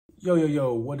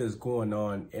Yo, what is going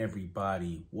on,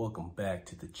 everybody? Welcome back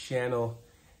to the channel.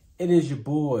 It is your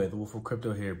boy, the Wolf of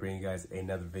Crypto here, bringing you guys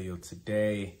another video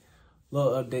today.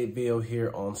 Little update video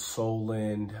here on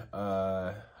Solend.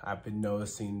 I've been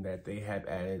noticing that they have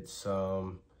added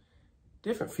some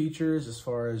different features as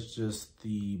far as just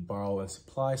the borrow and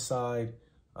supply side,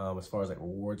 as far as like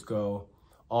rewards go.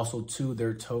 Also, too,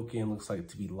 their token looks like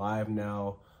to be live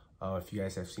now. If you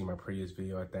guys have seen my previous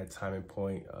video at that time and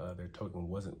point, their token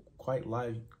wasn't quite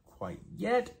live quite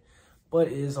yet, but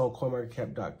it is on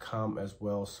coinmarketcap.com as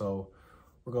well. So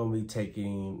we're going to be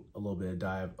taking a little bit of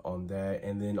dive on that.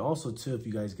 And then also too, if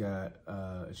you guys got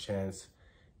a chance,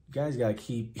 you guys got to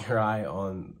keep your eye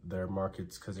on their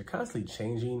markets because they're constantly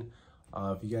changing.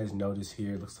 If you guys notice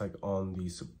here, it looks like on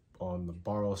the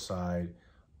borrow side,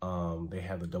 they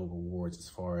have the double rewards as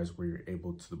far as where you're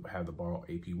able to have the borrow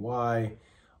APY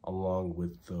along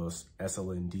with the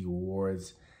Solend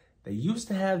rewards. They used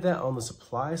to have that on the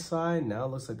supply side. Now it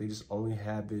looks like they just only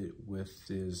have it with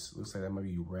this, looks like that might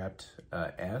be wrapped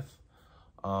F.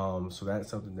 So that's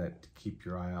something that to keep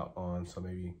your eye out on. So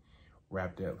maybe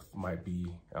wrapped F might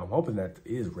be, I'm hoping that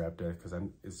is wrapped F because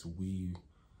it's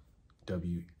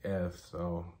WF.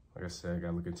 So like I said, I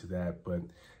gotta look into that, but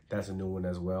that's a new one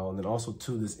as well. And then also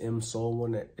too, this MSOL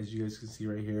one, as you guys can see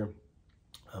right here,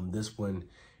 this one,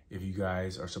 if you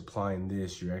guys are supplying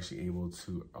this, you're actually able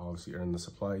to obviously earn the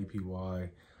supply APY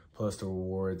plus the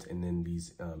rewards, and then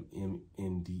these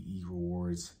MNDE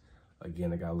rewards.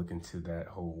 Again, I gotta look into that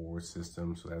whole reward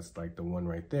system. So that's like the one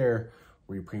right there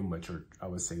where you pretty much are, I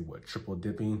would say, what, triple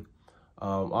dipping.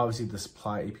 Obviously the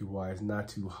supply APY is not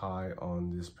too high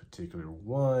on this particular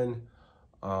one.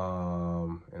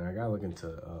 And I gotta look into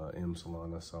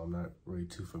Solana, so I'm not really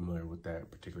too familiar with that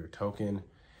particular token.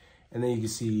 And then you can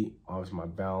see obviously my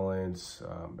balance,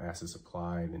 assets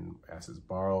supplied and assets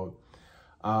borrowed.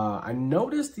 I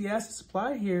noticed the asset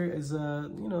supply here is,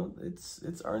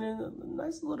 it's earning a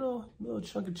nice little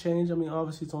chunk of change. I mean,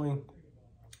 obviously it's only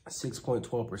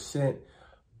 6.12%,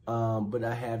 but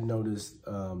I have noticed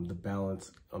the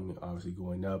balance, obviously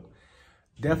going up.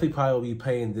 Definitely probably will be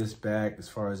paying this back as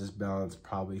far as this balance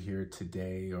probably here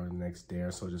today or the next day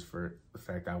or so, just for the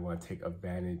fact that I want to take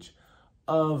advantage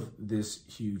of this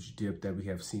huge dip that we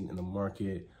have seen in the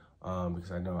market,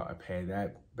 because I know I pay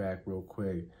that back real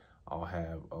quick. I'll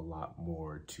have a lot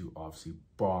more to obviously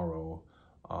borrow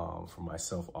for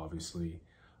myself, obviously,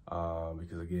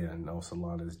 because again, I know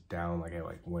Solana is down like at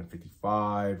like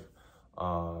 155,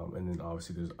 and then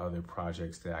obviously there's other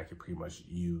projects that I could pretty much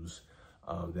use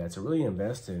that to really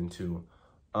invest into.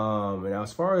 And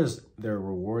as far as their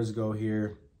rewards go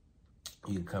here,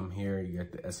 you can come here, you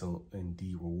get the Solend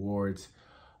rewards.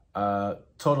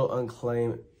 Total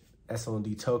unclaimed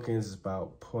Solend tokens is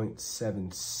about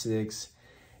 0.76.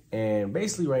 And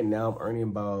basically right now I'm earning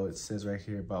about, it says right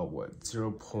here, about what,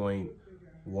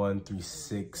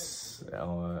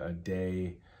 0.136 a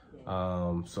day.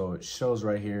 So it shows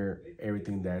right here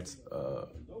everything that's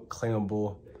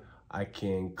claimable. I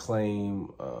can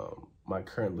claim my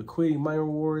current liquidity mine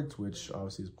rewards, which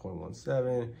obviously is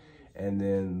 0.17. And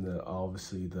then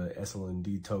obviously the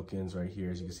Solend tokens right here,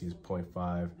 as you can see, is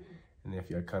 0.5. And if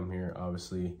I come here,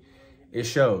 obviously it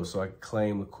shows. So I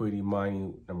claim liquidity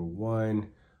mining number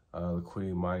 1,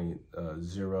 liquidity mining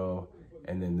 0.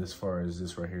 And then as far as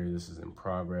this right here, this is in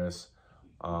progress.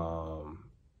 And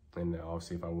then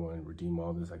obviously if I want to redeem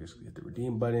all this, I can just hit the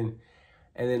redeem button.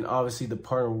 And then obviously the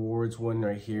partner rewards one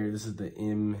right here, this is the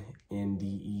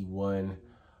MNDE one.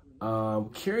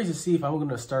 Curious to see if I'm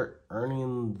gonna start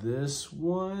earning this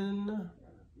one.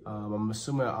 I'm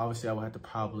assuming obviously I will have to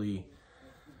probably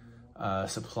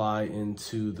supply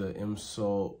into the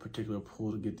MSOL particular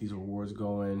pool to get these rewards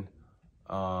going.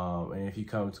 And if you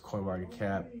come to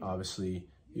CoinMarketCap, obviously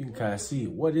you can kind of see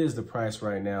what is the price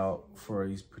right now for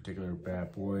these particular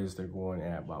bad boys. They're going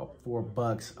at about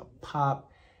 $4 a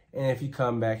pop. And if you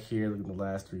come back here, look at the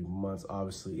last 3 months,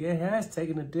 obviously it has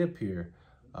taken a dip here.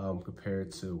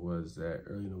 Compared to was that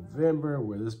early November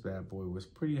where this bad boy was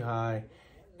pretty high.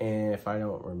 And if I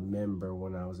don't remember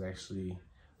when I was actually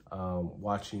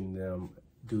watching them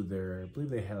do their, I believe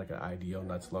they had like an IDO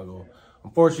not too long ago.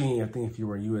 Unfortunately, I think if you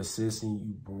were a US citizen,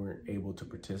 you weren't able to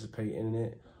participate in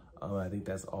it. I think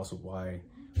that's also why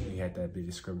we had that big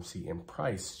discrepancy in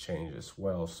price change as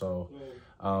well. So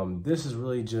this is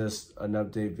really just an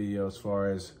update video as far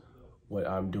as what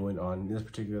I'm doing on this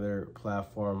particular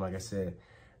platform. Like I said,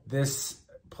 this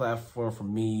platform for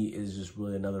me is just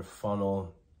really another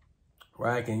funnel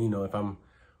where I can, if I'm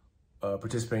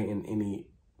participating in any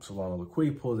Solana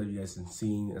liquidity pools that you guys have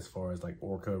seen as far as like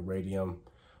Orca, Radium,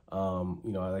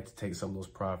 I like to take some of those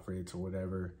profits or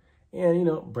whatever and, you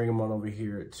know, bring them on over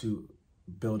here to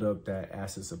build up that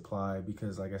asset supply.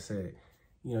 Because like I said,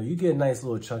 you know, you get a nice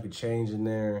little chunk of change in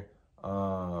there,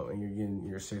 and you're getting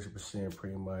your 60%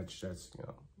 pretty much. That's, you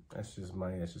know, that's just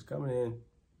money that's just coming in.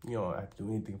 You don't have to do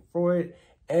anything for it.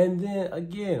 And then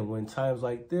again, when times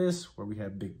like this, where we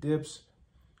have big dips,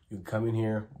 you can come in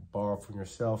here, borrow from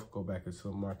yourself, go back into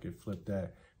the market, flip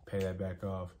that, pay that back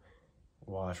off,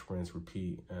 wash, rinse,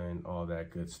 repeat, and all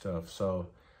that good stuff.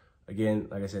 So again,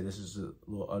 like I said, this is a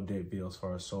little update video as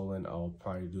far as Solend. I'll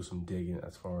probably do some digging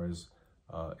as far as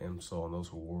MSOL and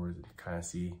those rewards, and kind of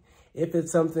see if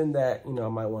it's something that, you know, I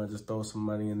might want to just throw some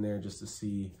money in there just to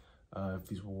see if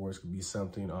these rewards could be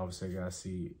something. Obviously, I gotta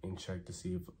see and check to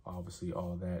see if obviously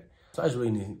all of that. So I just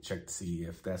really need to check to see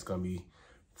if that's gonna be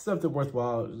something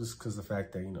worthwhile, just because the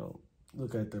fact that, you know,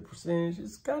 look at the percentage,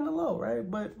 it's kind of low, right?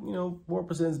 But, you know,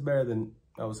 4% is better than,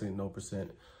 I would say, no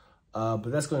percent.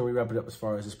 But that's going to wrap it up as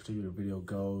far as this particular video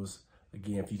goes.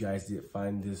 Again, if you guys did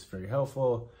find this very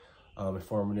helpful,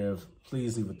 informative,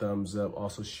 please leave a thumbs up.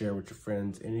 Also share with your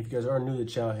friends. And if you guys are new to the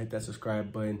channel, hit that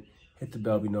subscribe button, hit the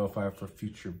bell to be notified for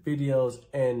future videos.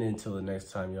 And until the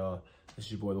next time, y'all, this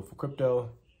is your boy, Local Crypto.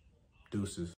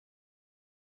 Deuces.